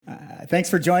Thanks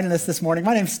for joining us this morning.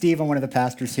 My name's Steve. I'm one of the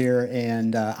pastors here,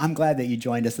 and I'm glad that you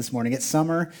joined us this morning. It's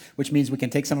summer, which means we can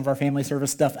take some of our family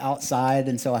service stuff outside,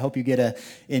 and so I hope you get to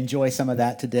enjoy some of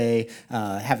that today.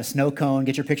 Have a snow cone,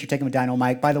 get your picture taken with Dino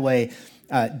Mike. By the way,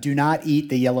 do not eat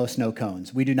the yellow snow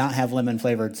cones. We do not have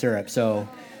lemon-flavored syrup, so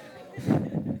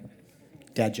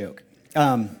dad joke.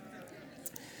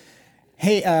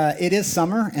 Hey, it is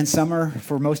summer, and summer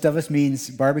for most of us means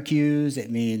barbecues. It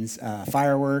means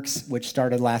fireworks, which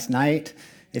started last night,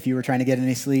 if you were trying to get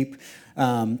any sleep.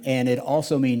 And it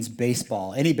also means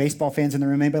baseball. Any baseball fans in the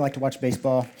room? Anybody like to watch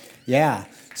baseball? Yeah.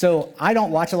 So I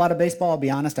don't watch a lot of baseball, I'll be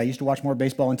honest. I used to watch more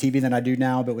baseball on TV than I do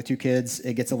now, but with 2 kids,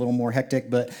 it gets a little more hectic.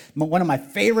 But one of my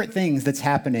favorite things that's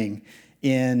happening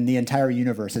in the entire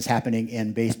universe is happening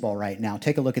in baseball right now.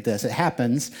 Take a look at this. It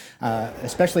happens,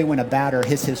 especially when a batter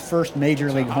hits his first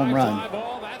major league home run.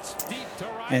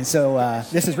 And so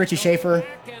this is Richie Schaefer,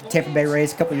 Tampa Bay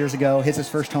Rays a couple years ago, hits his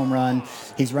first home run.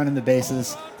 He's running the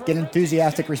bases, get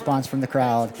enthusiastic response from the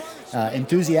crowd,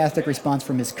 enthusiastic response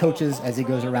from his coaches as he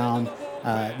goes around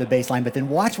the baseline. But then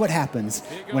watch what happens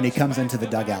when he comes into the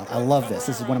dugout. I love this.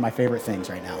 This is one of my favorite things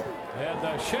right now. And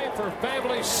the Schaefer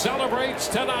family celebrates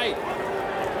tonight.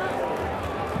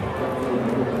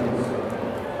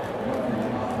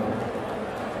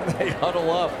 They huddle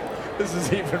up. This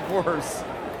is even worse.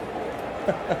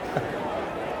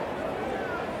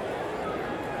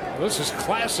 This is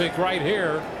classic right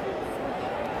here.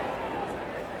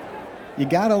 You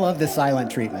gotta love the silent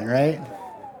treatment, right?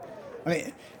 I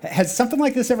mean, has something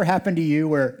like this ever happened to you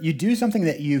where you do something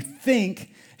that you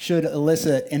think should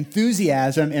elicit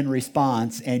enthusiasm in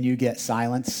response and you get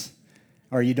silence,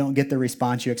 or you don't get the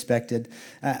response you expected?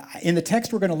 In the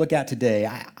text we're going to look at today,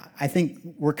 I think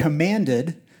we're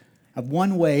commanded of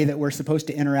one way that we're supposed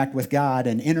to interact with God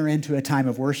and enter into a time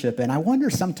of worship. And I wonder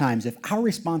sometimes if our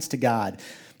response to God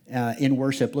in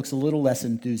worship looks a little less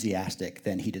enthusiastic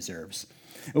than he deserves.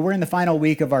 We're in the final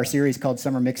week of our series called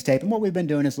Summer Mixtape, and what we've been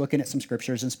doing is looking at some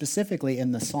scriptures, and specifically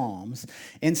in the Psalms,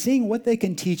 and seeing what they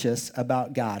can teach us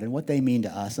about God and what they mean to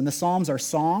us. And the Psalms are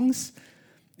songs,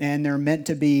 and they're meant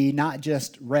to be not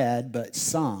just read, but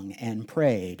sung and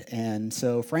prayed. And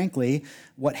so, frankly,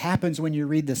 what happens when you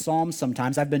read the Psalms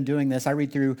sometimes, I've been doing this, I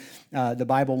read through the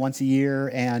Bible once a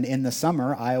year, and in the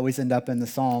summer, I always end up in the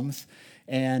Psalms.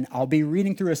 And I'll be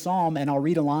reading through a psalm, and I'll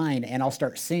read a line, and I'll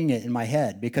start singing it in my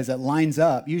head because it lines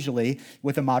up usually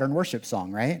with a modern worship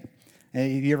song, right? Have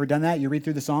you ever done that? You read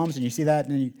through the Psalms, and you see that,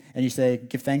 and you say,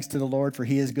 give thanks to the Lord, for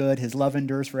he is good. His love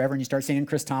endures forever. And you start singing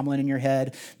Chris Tomlin in your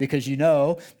head because you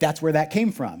know that's where that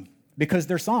came from. Because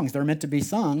they're songs, they're meant to be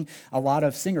sung. A lot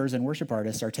of singers and worship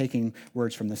artists are taking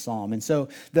words from the psalm. And so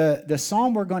the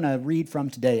psalm we're going to read from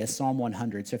today is Psalm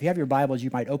 100. So if you have your Bibles, you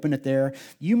might open it there.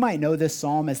 You might know this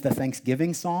psalm as the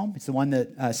Thanksgiving psalm. It's the one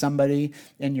that somebody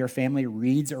in your family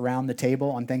reads around the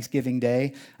table on Thanksgiving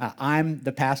Day. I'm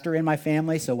the pastor in my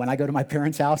family, so when I go to my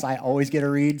parents' house, I always get to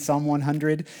read Psalm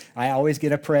 100. I always get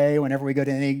to pray whenever we go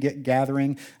to any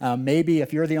gathering. Maybe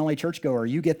if you're the only churchgoer,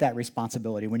 you get that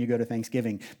responsibility when you go to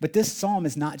Thanksgiving. But this psalm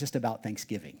is not just about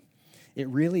Thanksgiving. It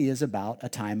really is about a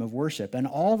time of worship. And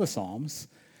all the psalms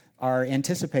are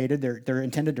anticipated, they're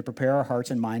intended to prepare our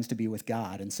hearts and minds to be with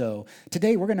God. And so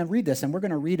today we're going to read this, and we're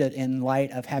going to read it in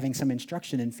light of having some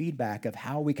instruction and feedback of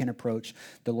how we can approach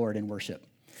the Lord in worship.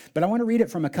 But I want to read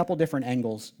it from a couple different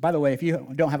angles. By the way, if you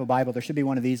don't have a Bible, there should be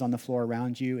one of these on the floor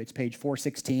around you. It's page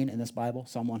 416 in this Bible,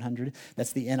 Psalm 100.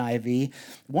 That's the NIV.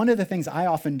 One of the things I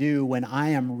often do when I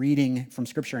am reading from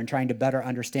Scripture and trying to better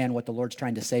understand what the Lord's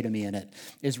trying to say to me in it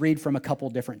is read from a couple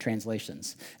different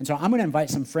translations. And so I'm going to invite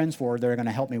some friends forward that are going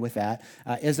to help me with that.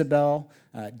 Isabel,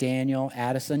 Daniel,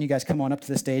 Addison, you guys come on up to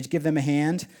the stage. Give them a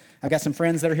hand. I've got some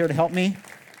friends that are here to help me.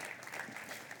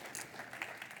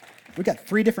 We've got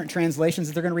 3 different translations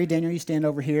that they're going to read. Daniel, you stand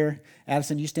over here.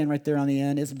 Addison, you stand right there on the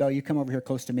end. Isabel, you come over here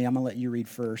close to me. I'm going to let you read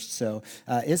first. So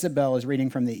Isabel is reading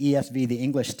from the ESV, the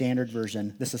English Standard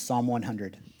Version. This is Psalm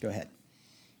 100. Go ahead.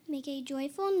 Make a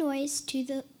joyful noise to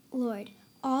the Lord,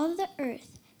 all the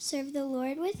earth. Serve the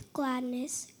Lord with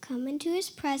gladness. Come into his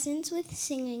presence with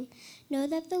singing. Know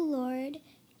that the Lord,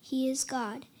 he is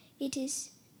God. It is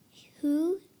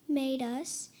made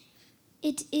us.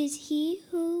 It is he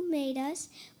who made us.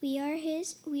 We are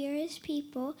his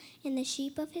people, and the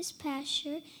sheep of his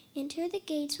pasture. Enter the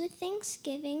gates with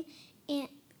thanksgiving,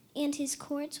 and his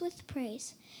courts with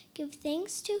praise. Give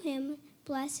thanks to him,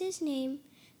 bless his name,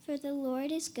 for the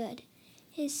Lord is good.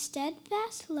 His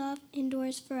steadfast love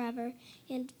endures forever,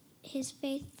 and his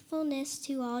faithfulness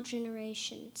to all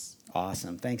generations.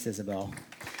 Awesome. Thanks, Isabel.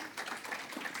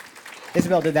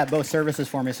 Isabel did that both services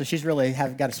for me, so she's really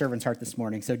got a servant's heart this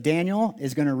morning. So Daniel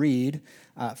is going to read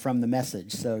from the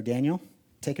Message. So Daniel,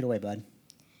 take it away, bud.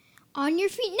 On your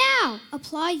feet now,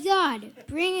 applaud God.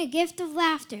 Bring a gift of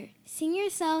laughter. Sing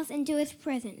yourselves into his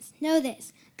presence. Know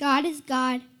this, God is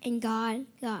God and God,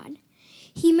 God.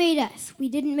 He made us. We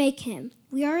didn't make him.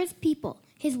 We are his people,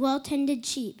 his well-tended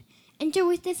sheep. Enter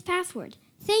with this password.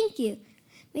 Thank you.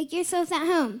 Make yourselves at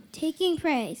home, taking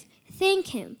praise. Thank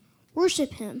him.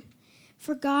 Worship him.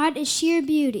 For God is sheer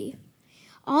beauty,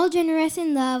 all generous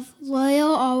in love,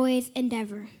 loyal always and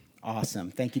ever. Awesome.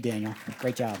 Thank you, Daniel.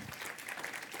 Great job.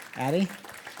 Addie?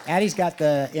 Addie's got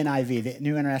the NIV, the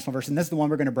New International Version. This is the one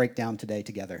we're going to break down today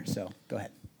together. So go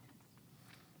ahead.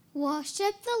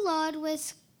 Worship the Lord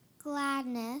with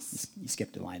gladness. You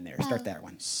skipped a line there. Start that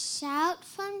one. Shout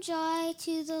from joy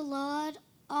to the Lord,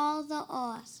 all the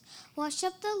earth.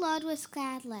 Worship the Lord with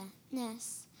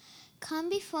gladness. Come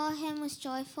before him with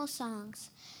joyful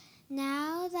songs.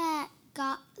 Now that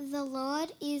God, the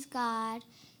Lord is God,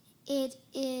 it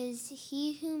is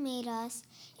he who made us,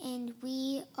 and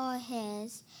we are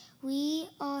his. We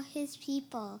are his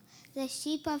people, the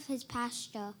sheep of his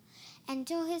pasture.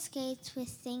 Enter his gates with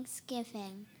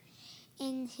thanksgiving.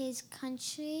 In his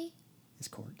country, His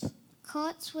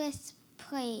courts with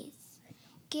praise.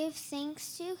 Give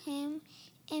thanks to him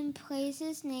and praise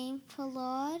his name, for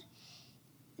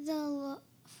the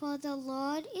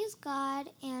Lord is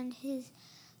God, and his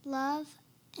love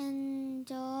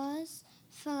endures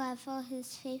forever.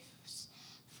 His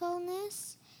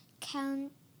faithfulness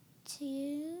continues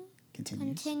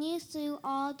through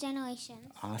all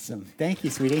generations. Awesome. Thank you,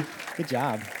 sweetie. Good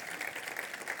job.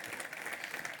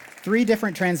 3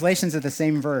 different translations of the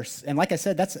same verse. And like I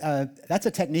said, that's a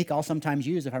technique I'll sometimes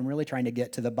use if I'm really trying to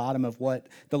get to the bottom of what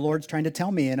the Lord's trying to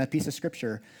tell me in a piece of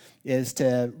Scripture, is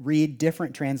to read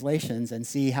different translations and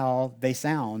see how they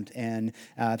sound. And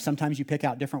sometimes you pick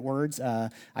out different words.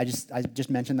 I just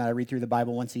mentioned that I read through the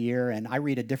Bible once a year, and I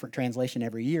read a different translation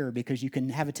every year because you can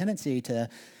have a tendency to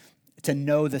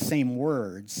know the same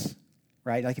words,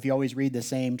 right? Like if you always read the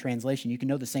same translation, you can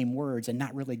know the same words and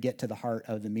not really get to the heart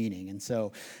of the meaning. And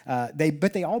so,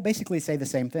 they all basically say the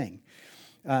same thing.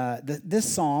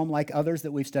 This psalm, like others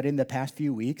that we've studied in the past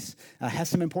few weeks, has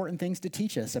some important things to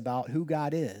teach us about who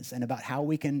God is and about how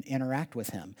we can interact with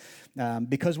him.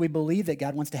 Because we believe that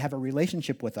God wants to have a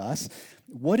relationship with us,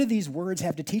 what do these words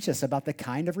have to teach us about the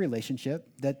kind of relationship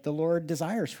that the Lord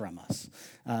desires from us?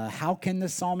 How can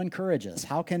this psalm encourage us?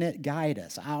 How can it guide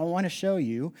us? I want to show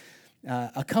you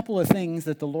a couple of things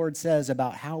that the Lord says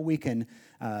about how we can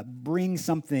bring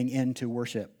something into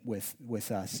worship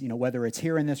with us, whether it's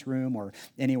here in this room or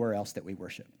anywhere else that we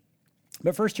worship.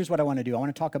 But first, here's what I want to do. I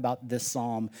want to talk about this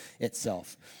psalm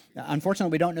itself.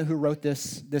 Unfortunately, we don't know who wrote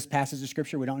this passage of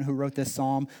Scripture. We don't know who wrote this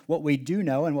psalm. What we do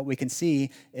know and what we can see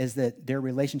is that their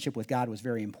relationship with God was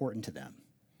very important to them.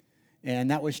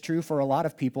 And that was true for a lot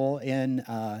of people in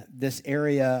this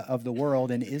area of the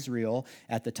world in Israel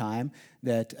at the time,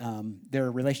 that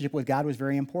their relationship with God was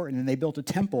very important. And they built a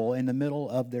temple in the middle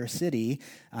of their city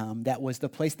that was the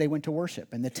place they went to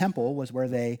worship. And the temple was where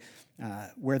they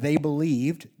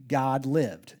believed God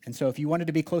lived. And so if you wanted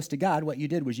to be close to God, what you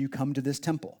did was you come to this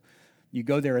temple. You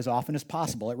go there as often as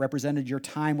possible. It represented your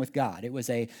time with God. It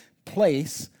was a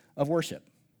place of worship.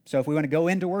 So if we want to go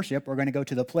into worship, we're going to go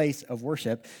to the place of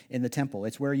worship in the temple.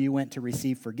 It's where you went to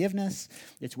receive forgiveness.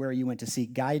 It's where you went to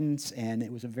seek guidance, and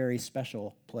it was a very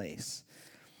special place.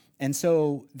 And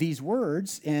so these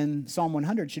words in Psalm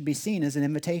 100 should be seen as an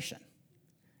invitation.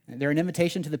 They're an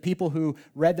invitation to the people who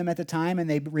read them at the time, and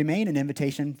they remain an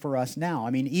invitation for us now. I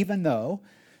mean, even though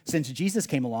since Jesus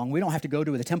came along, we don't have to go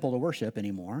to the temple to worship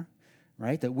anymore.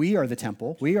 Right? That we are the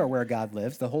temple. We are where God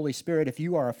lives. The Holy Spirit, if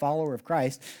you are a follower of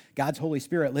Christ, God's Holy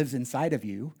Spirit lives inside of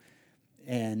you.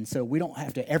 And so we don't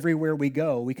have to, everywhere we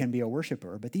go, we can be a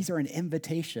worshiper. But these are an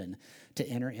invitation to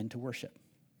enter into worship.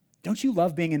 Don't you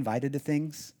love being invited to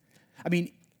things? I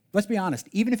mean, let's be honest.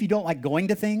 Even if you don't like going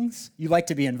to things, you like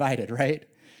to be invited, right?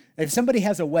 If somebody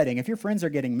has a wedding, if your friends are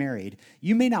getting married,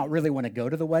 you may not really want to go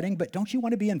to the wedding, but don't you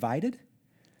want to be invited?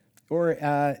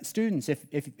 Or students,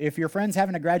 if your friend's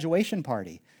having a graduation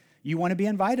party, you want to be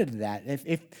invited to that.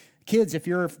 If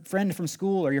your friend from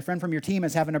school or your friend from your team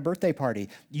is having a birthday party,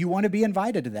 you want to be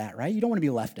invited to that, right? You don't want to be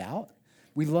left out.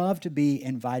 We love to be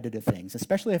invited to things,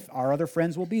 especially if our other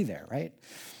friends will be there, right?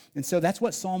 And so that's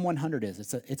what Psalm 100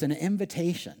 is. It's an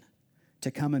invitation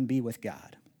to come and be with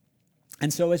God.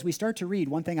 And so as we start to read,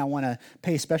 one thing I want to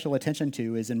pay special attention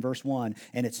to is in verse 1,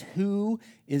 and it's who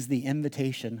is the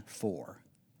invitation for?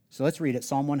 So let's read it,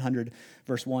 Psalm 100,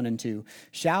 verse 1 and 2.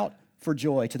 Shout for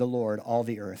joy to the Lord, all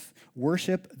the earth.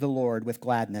 Worship the Lord with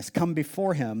gladness. Come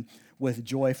before him with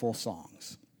joyful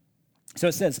songs. So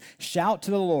it says, shout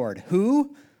to the Lord.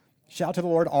 Who? Shout to the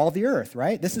Lord, all the earth,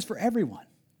 right? This is for everyone,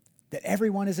 that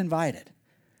everyone is invited.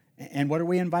 And what are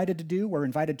we invited to do? We're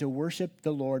invited to worship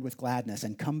the Lord with gladness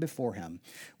and come before him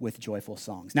with joyful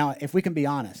songs. Now, if we can be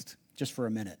honest, just for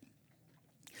a minute,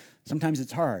 sometimes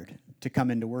it's hard to come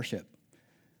into worship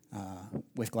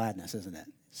with gladness, isn't it?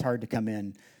 It's hard to come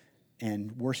in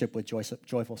and worship with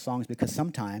joyful songs because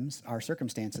sometimes our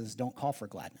circumstances don't call for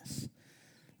gladness.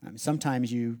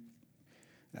 Sometimes you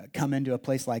come into a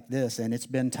place like this and it's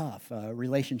been tough. A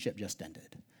relationship just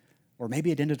ended. Or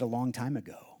maybe it ended a long time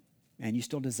ago and you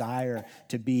still desire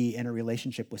to be in a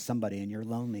relationship with somebody and you're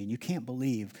lonely and you can't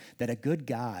believe that a good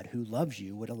God who loves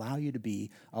you would allow you to be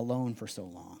alone for so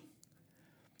long.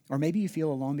 Or maybe you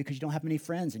feel alone because you don't have many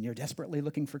friends and you're desperately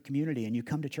looking for community and you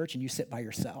come to church and you sit by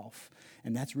yourself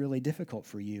and that's really difficult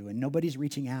for you and nobody's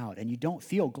reaching out and you don't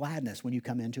feel gladness when you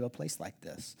come into a place like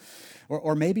this.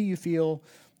 Or maybe you feel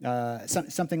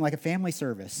something like a family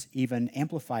service even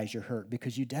amplifies your hurt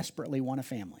because you desperately want a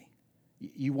family.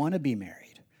 You want to be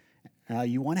married.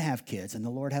 You want to have kids and the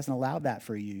Lord hasn't allowed that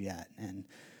for you yet. And,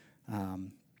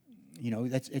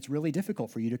 it's really difficult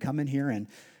for you to come in here and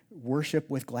worship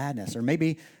with gladness. Or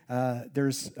maybe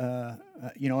there's a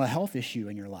health issue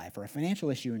in your life or a financial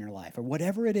issue in your life or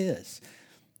whatever it is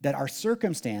that our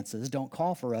circumstances don't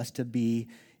call for us to be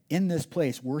in this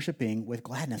place worshiping with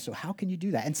gladness. So how can you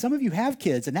do that? And some of you have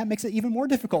kids and that makes it even more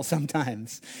difficult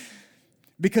sometimes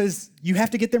because you have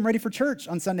to get them ready for church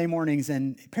on Sunday mornings.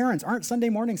 And parents, aren't Sunday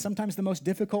mornings sometimes the most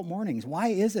difficult mornings? Why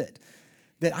is it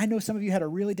that I know some of you had a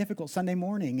really difficult Sunday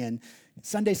morning and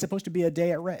Sunday's supposed to be a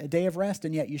day of rest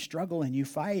and yet you struggle and you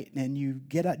fight and you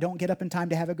don't get up in time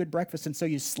to have a good breakfast and so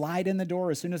you slide in the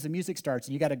door as soon as the music starts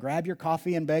and you got to grab your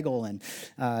coffee and bagel and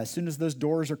as soon as those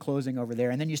doors are closing over there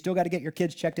and then you still got to get your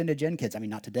kids checked into Gen Kids. I mean,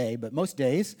 not today, but most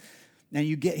days. And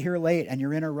you get here late and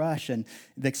you're in a rush and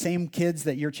the same kids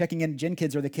that you're checking in Gen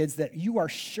Kids are the kids that you are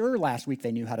sure last week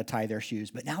they knew how to tie their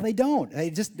shoes, but now they don't. They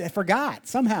forgot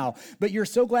somehow. But you're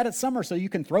so glad it's summer so you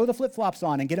can throw the flip-flops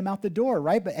on and get them out the door,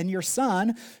 right? And your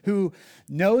son, who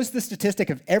knows the statistic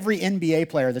of every NBA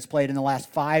player that's played in the last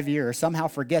 5 years, somehow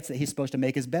forgets that he's supposed to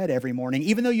make his bed every morning,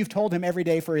 even though you've told him every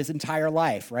day for his entire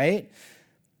life, right?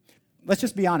 Let's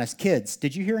just be honest. Kids,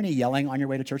 did you hear any yelling on your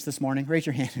way to church this morning? Raise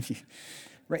your hand if you...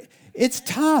 Right? It's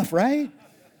tough, right?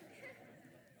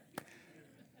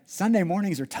 Sunday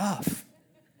mornings are tough.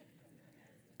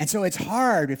 And so it's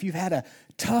hard if you've had a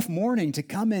tough morning to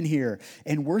come in here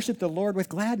and worship the Lord with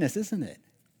gladness, isn't it?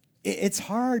 It's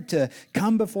hard to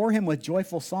come before him with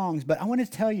joyful songs, but I want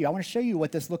to show you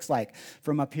what this looks like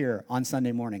from up here on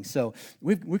Sunday morning. So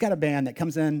we've got a band that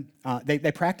comes in,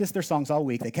 they practice their songs all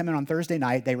week. They come in on Thursday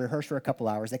night, they rehearse for a couple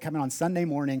hours. They come in on Sunday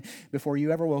morning before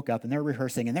you ever woke up and they're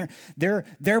rehearsing and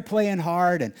they're playing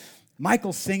hard and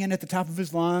Michael's singing at the top of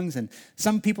his lungs and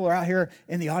some people are out here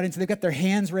in the audience, they've got their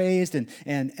hands raised and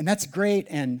that's great.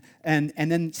 And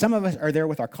then some of us are there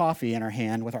with our coffee in our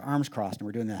hand with our arms crossed and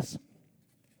we're doing this.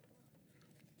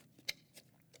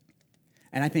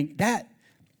 And I think that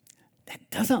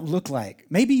doesn't look like,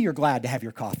 maybe you're glad to have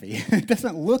your coffee. It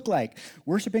doesn't look like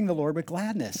worshiping the Lord with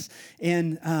gladness.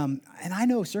 And I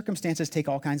know circumstances take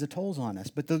all kinds of tolls on us,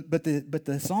 but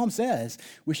the psalm says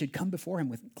we should come before him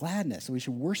with gladness. So we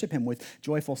should worship him with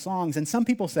joyful songs. And some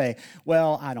people say,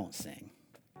 well, I don't sing.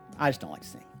 I just don't like to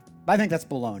sing. But I think that's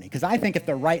baloney, because I think if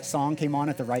the right song came on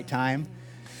at the right time,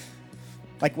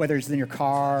 like whether it's in your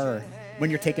car or when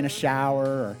you're taking a shower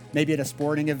or maybe at a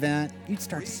sporting event, you'd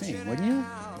start to sing, wouldn't you?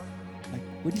 Like,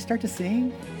 would you start to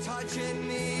sing?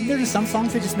 There's just some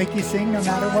songs that just make you sing no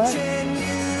matter what,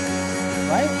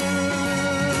 right?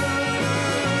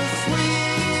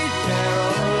 Sweet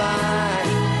Caroline,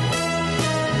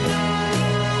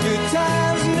 good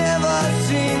times never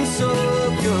seem so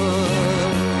good.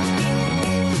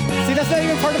 See, that's not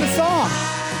even part of the song,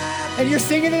 and you're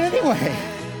singing it anyway.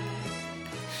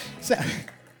 So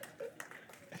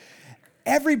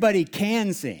everybody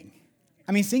can sing.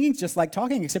 I mean, singing's just like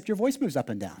talking, except your voice moves up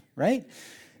and down, right?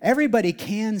 Everybody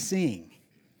can sing.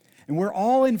 And we're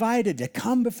all invited to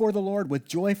come before the Lord with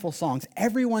joyful songs.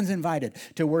 Everyone's invited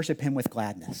to worship him with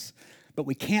gladness. But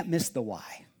we can't miss the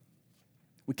why.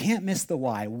 We can't miss the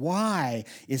why. Why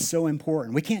is so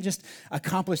important. We can't just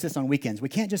accomplish this on weekends. We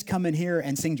can't just come in here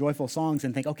and sing joyful songs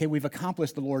and think, okay, we've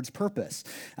accomplished the Lord's purpose.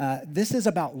 This is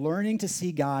about learning to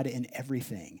see God in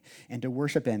everything and to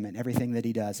worship him in everything that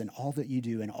he does and all that you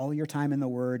do and all your time in the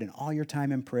Word and all your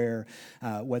time in prayer,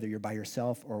 whether you're by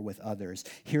yourself or with others.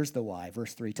 Here's the why.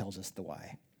 Verse 3 tells us the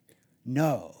why.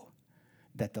 Know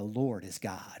that the Lord is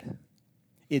God.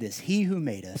 It is he who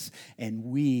made us, and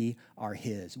we are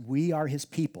his. We are his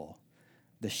people,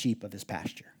 the sheep of his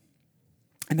pasture.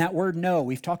 And that word know,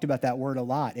 we've talked about that word a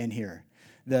lot in here.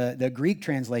 The Greek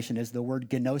translation is the word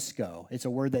gnosko. It's a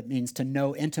word that means to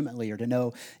know intimately or to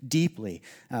know deeply.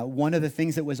 One of the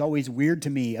things that was always weird to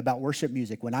me about worship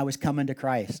music when I was coming to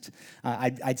Christ,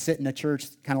 I'd sit in a church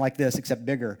kind of like this, except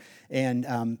bigger, and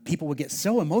people would get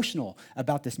so emotional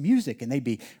about this music, and they'd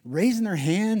be raising their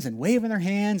hands and waving their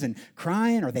hands and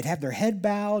crying, or they'd have their head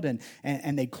bowed and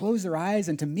they'd close their eyes.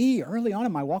 And to me, early on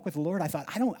in my walk with the Lord, I thought,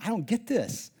 I don't get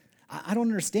this. I don't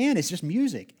understand. It's just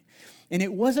music. And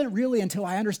it wasn't really until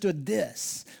I understood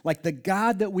this, like the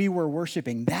God that we were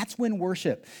worshiping, that's when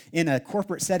worship in a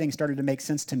corporate setting started to make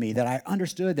sense to me, that I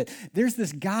understood that there's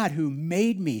this God who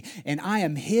made me, and I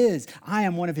am his. I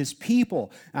am one of his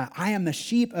people. I am the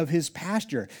sheep of his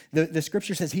pasture. The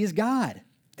scripture says he is God.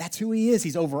 That's who he is.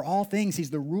 He's over all things. He's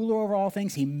the ruler over all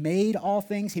things. He made all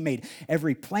things. He made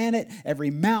every planet, every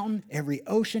mountain, every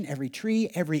ocean, every tree,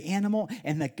 every animal.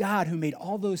 And the God who made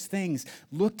all those things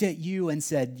looked at you and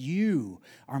said, you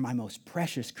are my most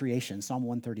precious creation. Psalm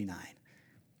 139.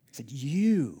 He said,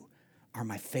 you are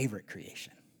my favorite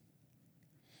creation.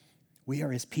 We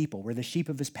are his people. We're the sheep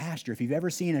of his pasture. If you've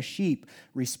ever seen a sheep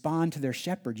respond to their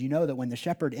shepherd, you know that when the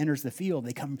shepherd enters the field,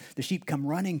 the sheep come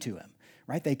running to him.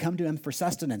 Right? They come to him for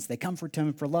sustenance. They come to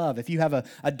him for love. If you have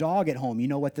a dog at home, you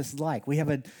know what this is like. We have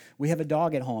a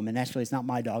dog at home, and actually it's not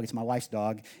my dog, it's my wife's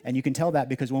dog. And you can tell that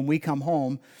because when we come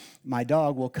home, my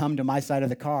dog will come to my side of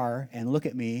the car and look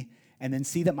at me and then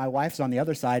see that my wife's on the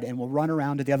other side and will run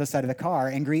around to the other side of the car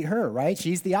and greet her, right?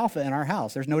 She's the alpha in our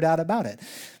house. There's no doubt about it.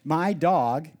 My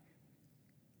dog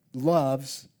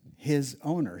loves his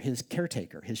owner, his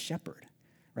caretaker, his shepherd.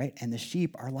 Right? And the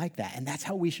sheep are like that. And that's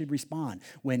how we should respond.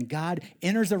 When God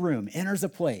enters a room, enters a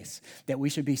place, that we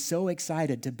should be so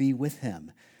excited to be with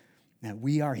him. That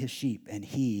we are his sheep and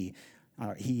he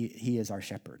is our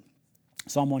shepherd.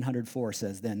 Psalm 104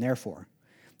 says, then, therefore,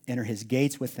 enter his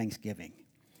gates with thanksgiving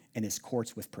and his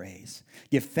courts with praise.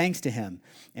 Give thanks to him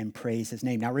and praise his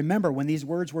name. Now remember, when these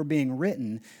words were being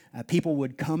written, people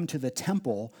would come to the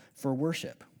temple for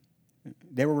worship.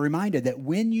 They were reminded that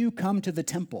when you come to the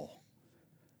temple,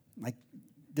 like,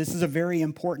 this is a very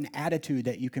important attitude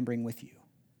that you can bring with you.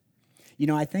 You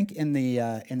know, I think in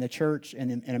the church and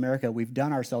in America, we've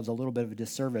done ourselves a little bit of a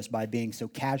disservice by being so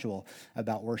casual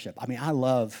about worship. I mean, I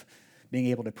love being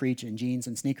able to preach in jeans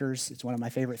and sneakers. It's one of my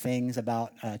favorite things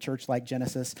about a church like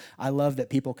Genesis. I love that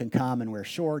people can come and wear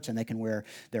shorts, and they can wear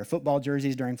their football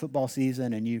jerseys during football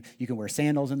season, and you can wear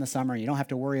sandals in the summer. You don't have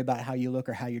to worry about how you look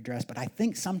or how you dress. But I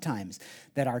think sometimes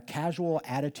that our casual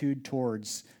attitude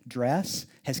towards dress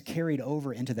has carried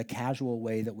over into the casual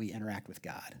way that we interact with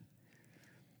God.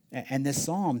 And this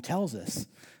psalm tells us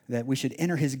that we should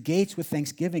enter his gates with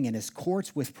thanksgiving and his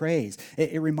courts with praise.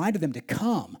 It reminded them to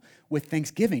come with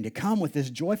thanksgiving, to come with this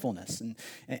joyfulness.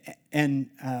 And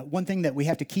one thing that we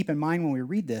have to keep in mind when we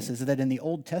read this is that in the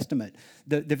Old Testament,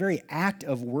 the very act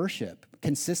of worship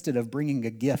consisted of bringing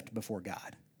a gift before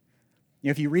God. You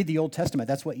know, if you read the Old Testament,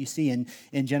 that's what you see in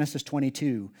Genesis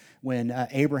 22 when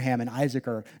Abraham and Isaac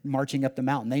are marching up the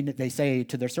mountain. They say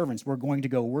to their servants, we're going to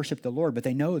go worship the Lord, but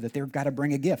they know that they've got to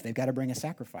bring a gift. They've got to bring a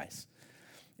sacrifice.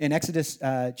 In Exodus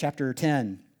chapter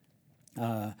 10,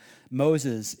 God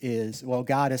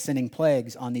is sending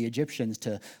plagues on the Egyptians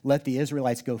to let the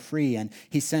Israelites go free. And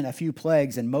he sent a few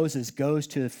plagues, and Moses goes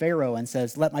to Pharaoh and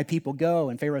says, let my people go.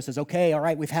 And Pharaoh says, okay, all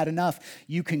right, we've had enough.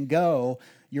 You can go,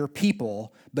 your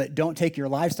people, but don't take your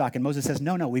livestock. And Moses says,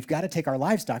 no, we've got to take our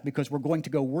livestock because we're going to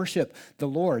go worship the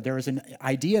Lord. There is an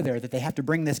idea there that they have to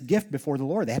bring this gift before the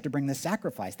Lord. They have to bring this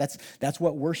sacrifice. That's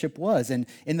what worship was. And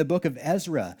in the book of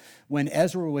Ezra, when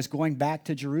Ezra was going back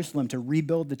to Jerusalem to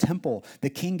rebuild the temple, the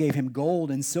king gave him gold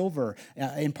and silver,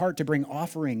 in part to bring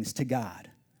offerings to God.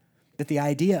 That the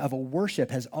idea of a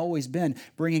worship has always been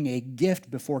bringing a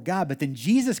gift before God. But then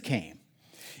Jesus came.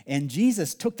 And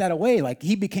Jesus took that away, like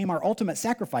he became our ultimate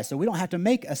sacrifice. So we don't have to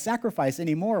make a sacrifice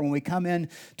anymore when we come in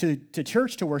to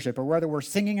church to worship, or whether we're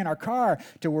singing in our car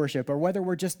to worship, or whether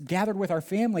we're just gathered with our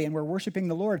family and we're worshiping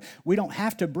the Lord. We don't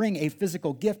have to bring a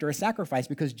physical gift or a sacrifice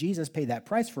because Jesus paid that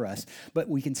price for us. But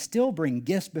we can still bring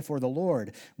gifts before the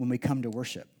Lord when we come to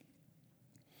worship.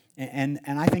 And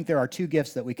I think there are two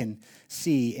gifts that we can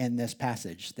see in this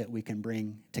passage that we can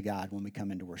bring to God when we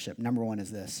come into worship. Number one is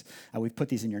this. We've put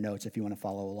these in your notes if you want to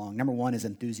follow along. Number one is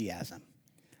enthusiasm.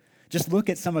 Just look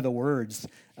at some of the words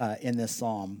in this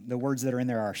psalm. The words that are in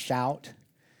there are shout,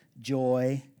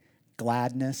 joy,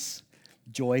 gladness,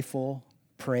 joyful,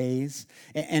 praise,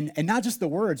 and not just the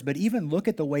words, but even look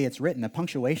at the way it's written, the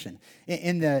punctuation.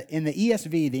 In the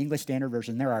ESV, the English Standard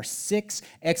Version, there are 6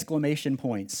 exclamation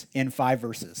points in 5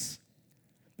 verses.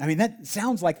 I mean, that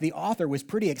sounds like the author was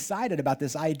pretty excited about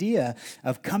this idea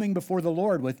of coming before the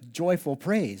Lord with joyful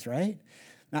praise, right?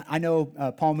 I know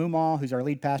Paul Mumal, who's our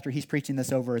lead pastor, he's preaching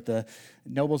this over at the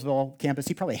Noblesville campus.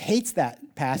 He probably hates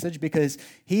that passage because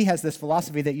he has this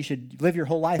philosophy that you should live your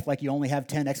whole life like you only have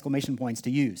 10 exclamation points to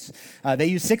use. They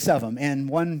use 6 of them in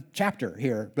one chapter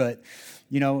here, but,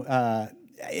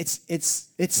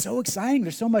 it's so exciting.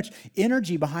 There's so much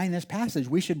energy behind this passage.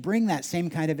 We should bring that same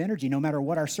kind of energy no matter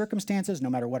what our circumstances, no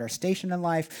matter what our station in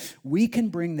life. We can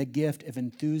bring the gift of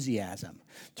enthusiasm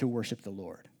to worship the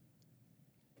Lord.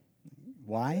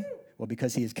 Why? Well,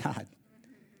 because he is God.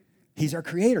 He's our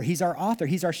creator. He's our author.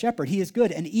 He's our shepherd. He is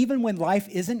good. And even when life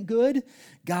isn't good,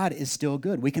 God is still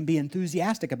good. We can be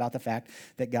enthusiastic about the fact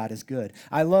that God is good.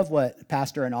 I love what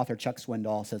pastor and author Chuck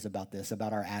Swindoll says about this,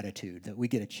 about our attitude, that we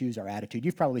get to choose our attitude.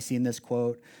 You've probably seen this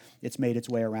quote. It's made its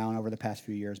way around over the past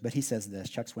few years. But he says this,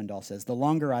 Chuck Swindoll says, "The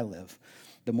longer I live,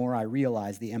 the more I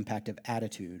realize the impact of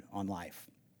attitude on life.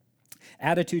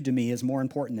 Attitude to me is more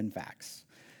important than facts.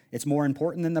 It's more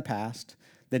important than the past,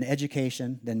 than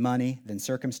education, than money, than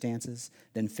circumstances,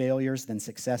 than failures, than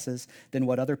successes, than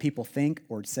what other people think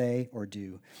or say or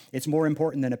do. It's more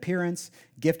important than appearance,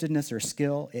 giftedness, or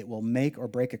skill. It will make or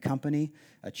break a company,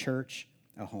 a church,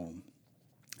 a home."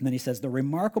 And then he says, "The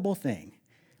remarkable thing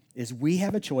is we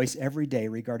have a choice every day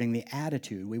regarding the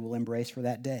attitude we will embrace for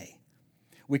that day.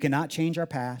 We cannot change our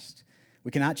past.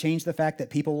 We cannot change the fact that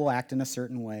people will act in a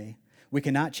certain way. We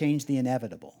cannot change the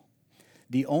inevitable.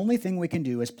 The only thing we can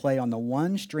do is play on the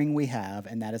one string we have,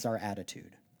 and that is our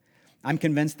attitude. I'm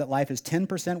convinced that life is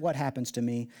 10% what happens to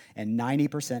me and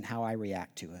 90% how I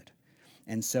react to it.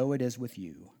 And so it is with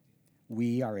you.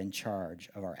 We are in charge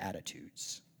of our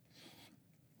attitudes."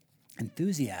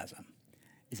 Enthusiasm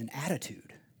is an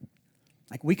attitude.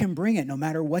 Like, we can bring it no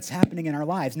matter what's happening in our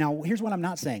lives. Now, here's what I'm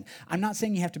not saying. I'm not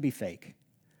saying you have to be fake.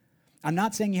 I'm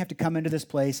not saying you have to come into this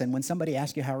place and when somebody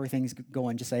asks you how everything's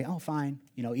going, just say, "Oh, fine,"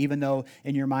 even though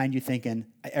in your mind you're thinking,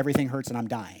 everything hurts and I'm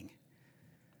dying,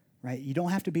 right? You don't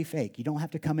have to be fake. You don't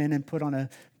have to come in and put on a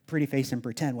pretty face and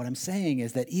pretend. What I'm saying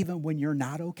is that even when you're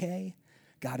not okay,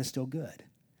 God is still good.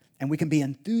 And we can be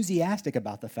enthusiastic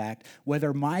about the fact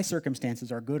whether my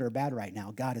circumstances are good or bad right now,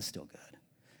 God is still good.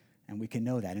 And we can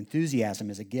know that.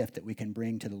 Enthusiasm is a gift that we can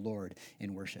bring to the Lord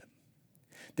in worship.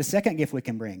 The second gift we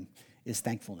can bring is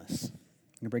thankfulness.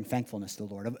 We can bring thankfulness to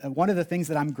the Lord. One of the things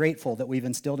that I'm grateful that we've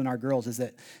instilled in our girls is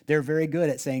that they're very good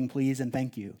at saying please and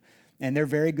thank you. And they're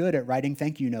very good at writing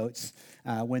thank you notes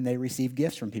when they receive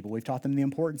gifts from people. We've taught them the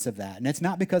importance of that. And it's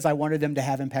not because I wanted them to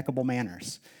have impeccable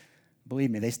manners.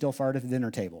 Believe me, they still fart at the dinner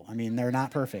table. I mean, they're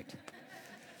not perfect.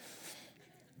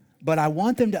 But I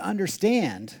want them to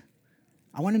understand,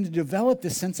 I want them to develop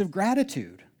this sense of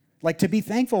gratitude. Like to be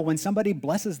thankful when somebody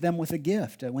blesses them with a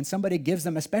gift, when somebody gives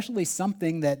them especially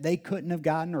something that they couldn't have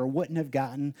gotten or wouldn't have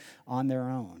gotten on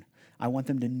their own. I want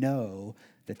them to know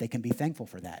that they can be thankful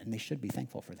for that, and they should be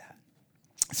thankful for that.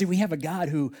 See, we have a God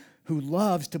who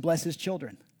loves to bless his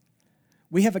children.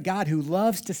 We have a God who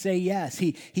loves to say yes.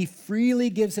 He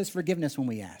freely gives us forgiveness when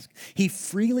we ask. He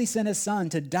freely sent his son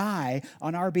to die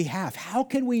on our behalf. How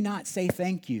can we not say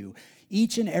thank you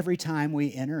each and every time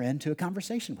we enter into a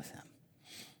conversation with him?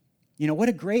 What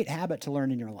a great habit to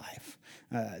learn in your life.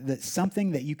 That's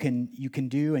something that you can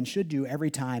do and should do every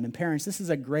time. And parents, this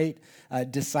is a great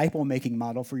disciple-making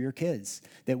model for your kids,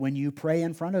 that when you pray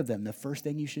in front of them, the first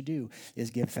thing you should do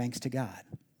is give thanks to God.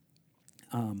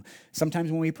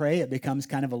 Sometimes when we pray, it becomes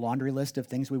kind of a laundry list of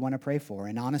things we want to pray for.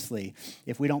 And honestly,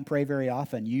 if we don't pray very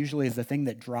often, usually the thing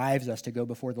that drives us to go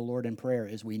before the Lord in prayer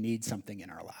is we need something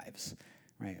in our lives.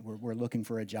 Right? We're looking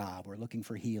for a job. We're looking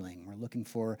for healing. We're looking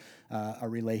for a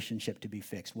relationship to be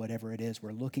fixed. Whatever it is,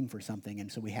 we're looking for something.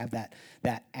 And so we have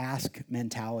that ask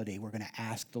mentality. We're going to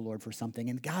ask the Lord for something.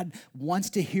 And God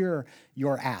wants to hear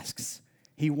your asks.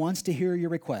 He wants to hear your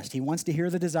request. He wants to hear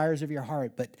the desires of your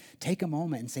heart. But take a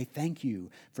moment and say thank you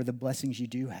for the blessings you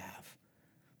do have.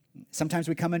 Sometimes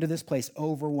we come into this place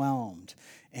overwhelmed,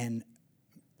 and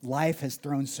life has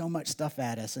thrown so much stuff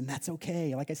at us, and that's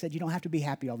okay. Like I said, you don't have to be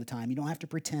happy all the time. You don't have to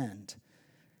pretend.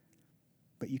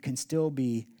 But you can still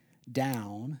be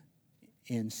down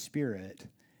in spirit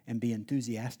and be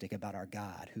enthusiastic about our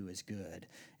God who is good,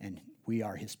 and we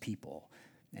are his people,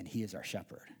 and he is our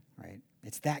shepherd, right?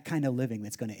 It's that kind of living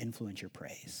that's going to influence your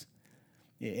praise.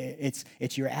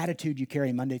 It's your attitude you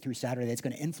carry Monday through Saturday that's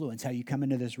going to influence how you come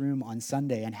into this room on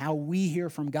Sunday and how we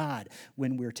hear from God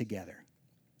when we're together.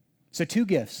 So 2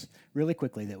 gifts, really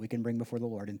quickly, that we can bring before the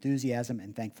Lord: enthusiasm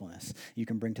and thankfulness you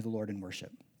can bring to the Lord in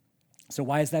worship. So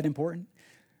why is that important?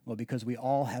 Well, because we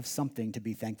all have something to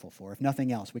be thankful for. If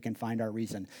nothing else, we can find our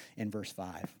reason in verse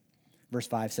 5. Verse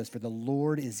 5 says, "For the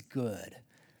Lord is good,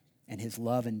 and his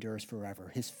love endures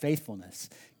forever. His faithfulness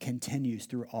continues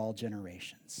through all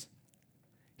generations.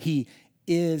 He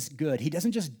is good. He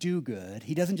doesn't just do good.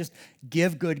 He doesn't just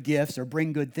give good gifts or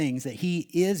bring good things, that he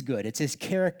is good. It's his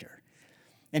character.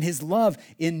 And his love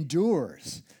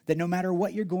endures, that no matter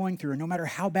what you're going through, or no matter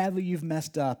how badly you've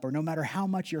messed up, or no matter how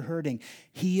much you're hurting,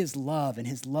 he is love, and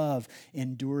his love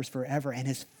endures forever, and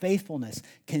his faithfulness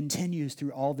continues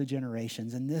through all the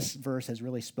generations. And this verse has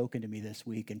really spoken to me this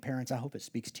week. And parents, I hope it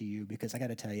speaks to you, because I got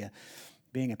to tell you,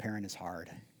 being a parent is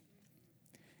hard.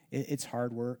 It's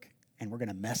hard work, and we're going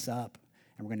to mess up,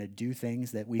 and we're going to do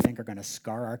things that we think are going to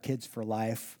scar our kids for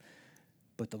life.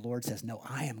 But the Lord says, no,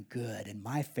 I am good, and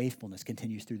my faithfulness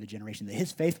continues through the generation. That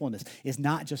his faithfulness is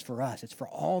not just for us, it's for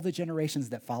all the generations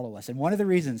that follow us. And one of the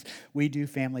reasons we do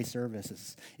family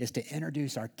services is to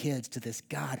introduce our kids to this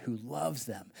God who loves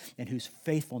them and whose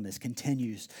faithfulness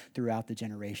continues throughout the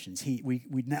generations. We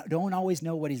don't always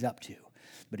know what he's up to,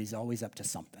 but he's always up to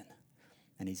something,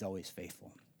 and he's always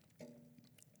faithful.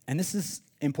 And this is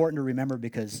important to remember,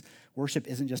 because worship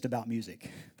isn't just about music.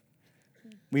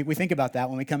 We think about that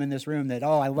when we come in this room, that,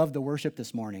 I love the worship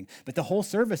this morning. But the whole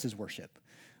service is worship.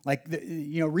 Like,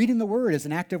 reading the word is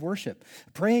an act of worship.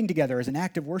 Praying together is an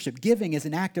act of worship. Giving is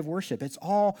an act of worship. It's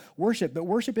all worship. But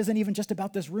worship isn't even just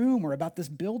about this room or about this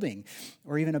building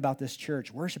or even about this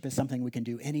church. Worship is something we can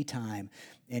do anytime,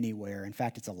 anywhere. In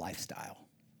fact, it's a lifestyle.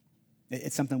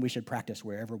 It's something we should practice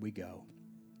wherever we go.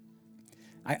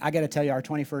 I got to tell you, our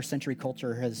 21st century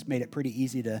culture has made it pretty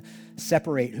easy to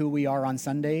separate who we are on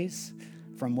Sundays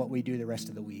from what we do the rest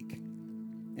of the week.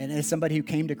 And as somebody who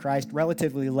came to Christ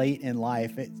relatively late in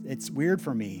life, it's weird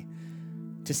for me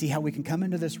to see how we can come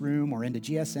into this room or into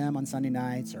GSM on Sunday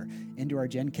nights or into our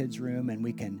Gen Kids room, and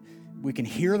we can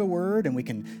hear the word, and we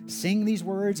can sing these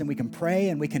words, and we can pray,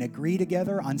 and we can agree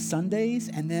together on Sundays,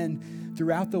 and then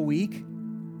throughout the week,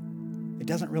 it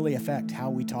doesn't really affect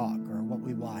how we talk or what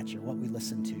we watch or what we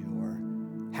listen to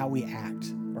or how we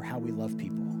act or how we love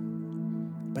people.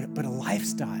 But a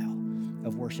lifestyle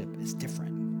of worship is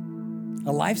different.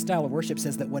 A lifestyle of worship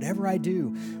says that whatever I do,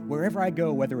 wherever I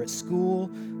go, whether it's school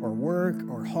or work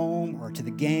or home or to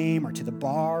the game or to the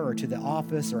bar or to the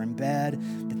office or in bed,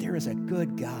 that there is a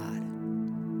good God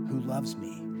who loves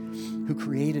me, who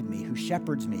created me, who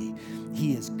shepherds me.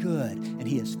 He is good, and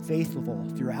he is faithful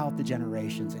throughout the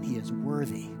generations, and he is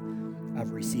worthy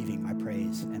of receiving my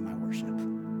praise and my worship.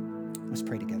 Let's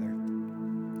pray together.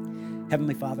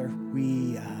 Heavenly Father,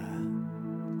 we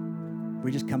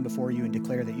just come before you and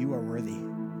declare that you are worthy.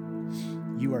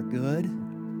 You are good.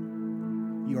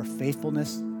 Your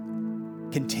faithfulness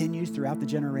continues throughout the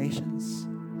generations.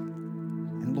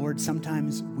 And Lord,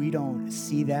 sometimes we don't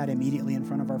see that immediately in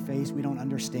front of our face. We don't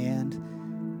understand,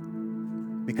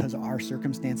 because our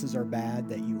circumstances are bad,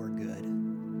 that you are good.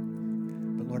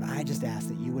 But Lord, I just ask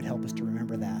that you would help us to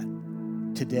remember that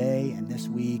today and this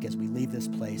week as we leave this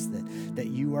place, that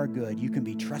you are good. You can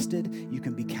be trusted. You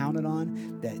can be counted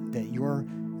on, that your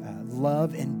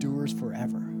love endures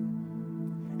forever.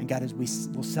 And God, as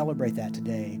we'll celebrate that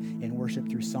today in worship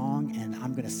through song, and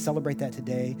I'm going to celebrate that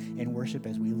today in worship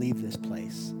as we leave this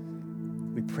place.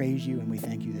 We praise you and we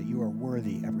thank you that you are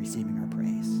worthy of receiving our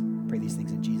praise. Pray these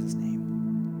things in Jesus' name.